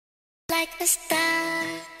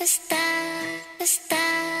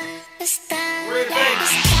Redbank.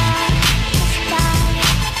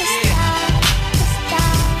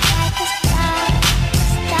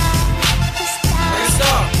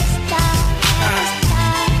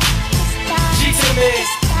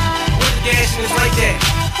 It's like that.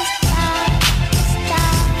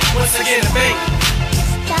 Once again, the bank.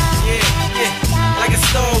 Yeah. Like a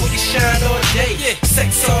star, we can shine all day.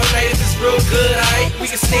 Sex all night if it's real good, alright. We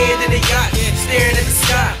can stand in the yacht, staring at the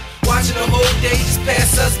sky, watching the whole day just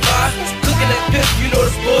pass us by. Cooking that pimp, you know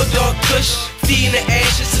the bulldog kush. Feeding the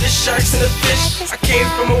ashes to the sharks and the fish. I came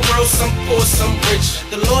from a world, some poor, some rich.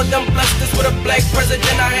 The Lord done blessed us with a black president.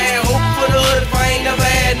 I had hope for the hood if I ain't never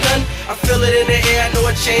had none. I feel it in the air, I know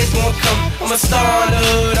a change gon' come. I'm a star in the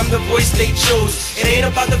hood, I'm the voice they chose. It ain't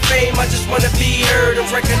about the fame, I just wanna be heard and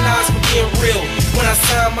recognized for being real. When I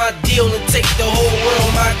sign my deal and take the whole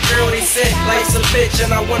world, my girl, they said life's a bitch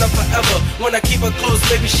and I want her forever. When I keep her close,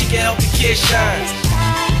 maybe she can help the kid shine.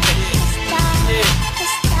 Yeah.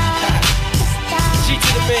 G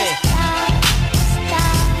to the man.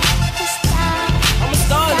 I'm a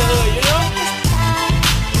star in the hood, you know?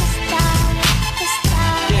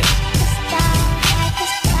 Yeah.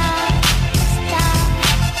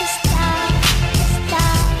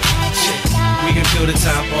 We can feel the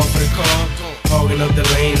top off of the car, hogging up the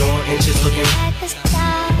lane on inches looking.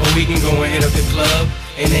 Or we can go and hit up the club,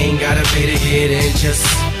 and they ain't gotta pay to get in, just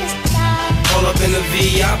all up in the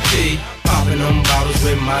VIP, popping them bottles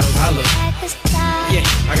with models. I look, yeah,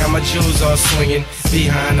 I got my jewels all swinging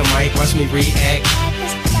behind the mic, watch me react.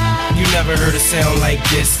 You never heard a sound like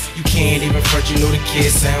this, you can't even front, you know the kid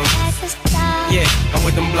sound. Yeah, I'm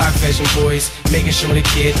with them block fashion boys, making sure the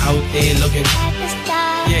kid out there looking.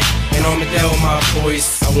 Yeah, and armadell my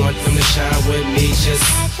boys, I want them to shine with me. Just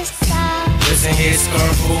listen here,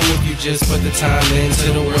 Scarfo, if you just put the time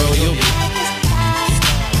into the world